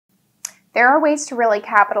There are ways to really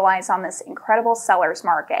capitalize on this incredible seller's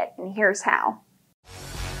market, and here's how.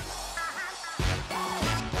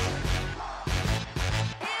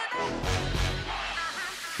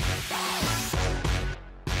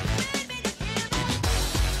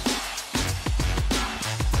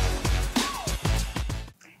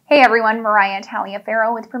 Hey everyone, Mariah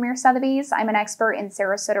Taliaferro with Premier Sotheby's. I'm an expert in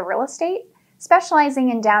Sarasota real estate, specializing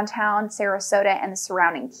in downtown Sarasota and the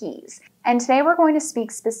surrounding keys. And today we're going to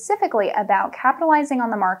speak specifically about capitalizing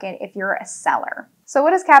on the market if you're a seller. So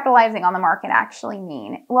what does capitalizing on the market actually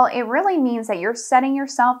mean? Well, it really means that you're setting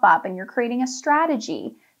yourself up and you're creating a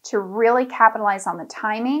strategy to really capitalize on the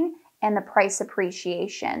timing and the price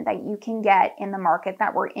appreciation that you can get in the market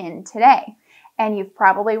that we're in today. And you've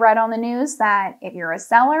probably read on the news that if you're a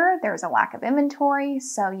seller, there's a lack of inventory,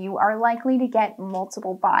 so you are likely to get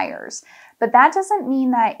multiple buyers. But that doesn't mean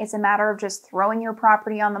that it's a matter of just throwing your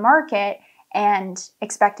property on the market and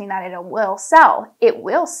expecting that it will sell. It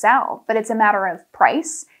will sell, but it's a matter of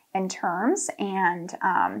price and terms and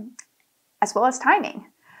as well as timing.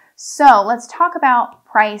 So let's talk about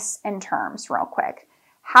price and terms real quick.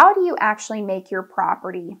 How do you actually make your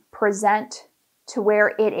property present to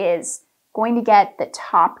where it is going to get the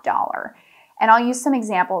top dollar? And I'll use some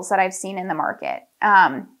examples that I've seen in the market.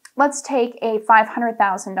 Let's take a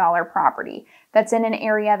 $500,000 property that's in an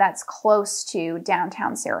area that's close to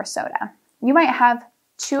downtown Sarasota. You might have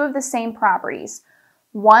two of the same properties.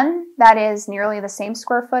 One that is nearly the same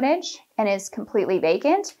square footage and is completely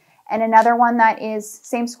vacant, and another one that is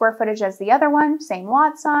same square footage as the other one, same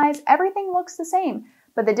lot size, everything looks the same.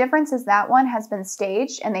 But the difference is that one has been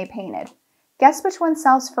staged and they painted. Guess which one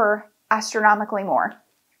sells for astronomically more?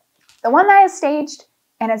 The one that is staged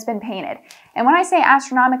and has been painted. And when I say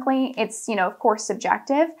astronomically, it's, of course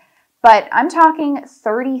subjective, but I'm talking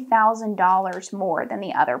 $30,000 more than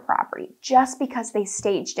the other property just because they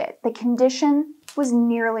staged it. The condition was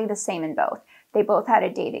nearly the same in both. They both had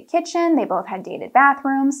a dated kitchen, they both had dated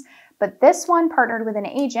bathrooms, but this one partnered with an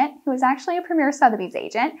agent who was actually a Premier Sotheby's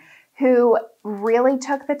agent who really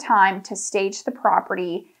took the time to stage the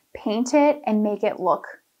property, paint it, and make it look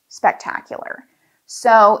spectacular.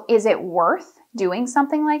 So is it worth doing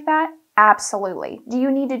something like that? Absolutely. Do you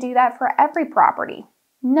need to do that for every property?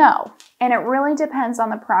 No. And it really depends on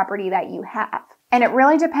the property that you have. And it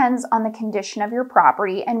really depends on the condition of your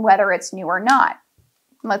property and whether it's new or not.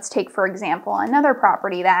 Let's take, for example, another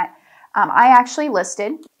property that I actually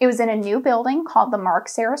listed. It was in a new building called the Mark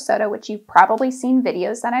Sarasota, which you've probably seen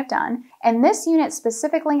videos that I've done. And this unit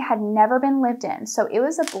specifically had never been lived in, so it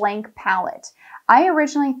was a blank palette. I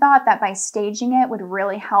originally thought that by staging it would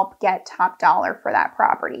really help get top dollar for that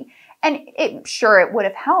property. And sure, it would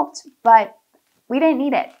have helped, but we didn't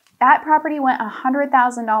need it. That property went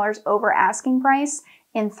 $100,000 over asking price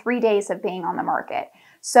in 3 days of being on the market.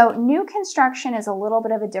 So new construction is a little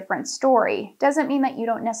bit of a different story. Doesn't mean that you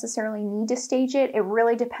don't necessarily need to stage it. It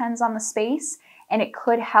really depends on the space, and it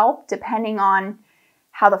could help depending on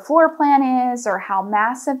how the floor plan is or how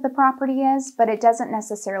massive the property is, but it doesn't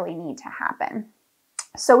necessarily need to happen.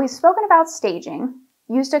 So we've spoken about staging,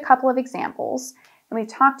 used a couple of examples, and we've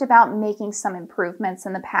talked about making some improvements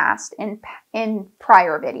in the past in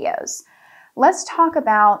prior videos. Let's talk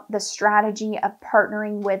about the strategy of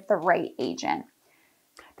partnering with the right agent.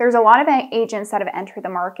 There's a lot of agents that have entered the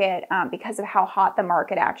market because of how hot the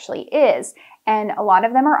market actually is. And a lot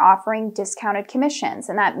of them are offering discounted commissions.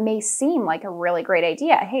 And that may seem like a really great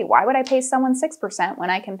idea. Hey, why would I pay someone 6% when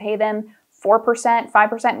I can pay them 4%,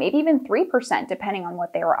 5%, maybe even 3%, depending on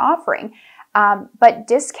what they were offering. But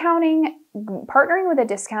partnering with a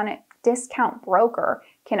discount broker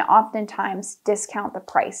can oftentimes discount the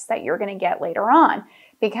price that you're going to get later on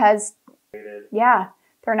because, yeah,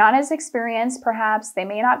 they're not as experienced, perhaps. They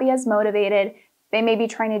may not be as motivated. They may be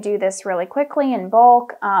trying to do this really quickly in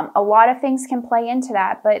bulk. A lot of things can play into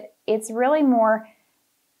that, but it's really more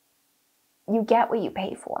you get what you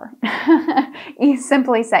pay for. You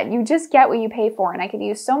simply said, you just get what you pay for. And I could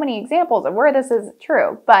use so many examples of where this is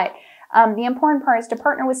true, but the important part is to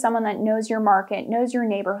partner with someone that knows your market, knows your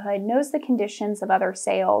neighborhood, knows the conditions of other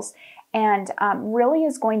sales, and really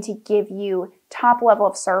is going to give you top level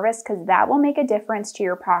of service because that will make a difference to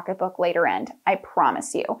your pocketbook later end. I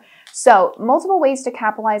promise you. So multiple ways to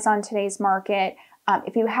capitalize on today's market.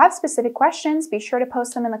 If you have specific questions, be sure to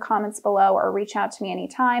post them in the comments below or reach out to me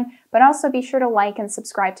anytime, but also be sure to like and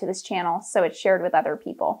subscribe to this channel so it's shared with other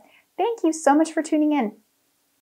people. Thank you so much for tuning in.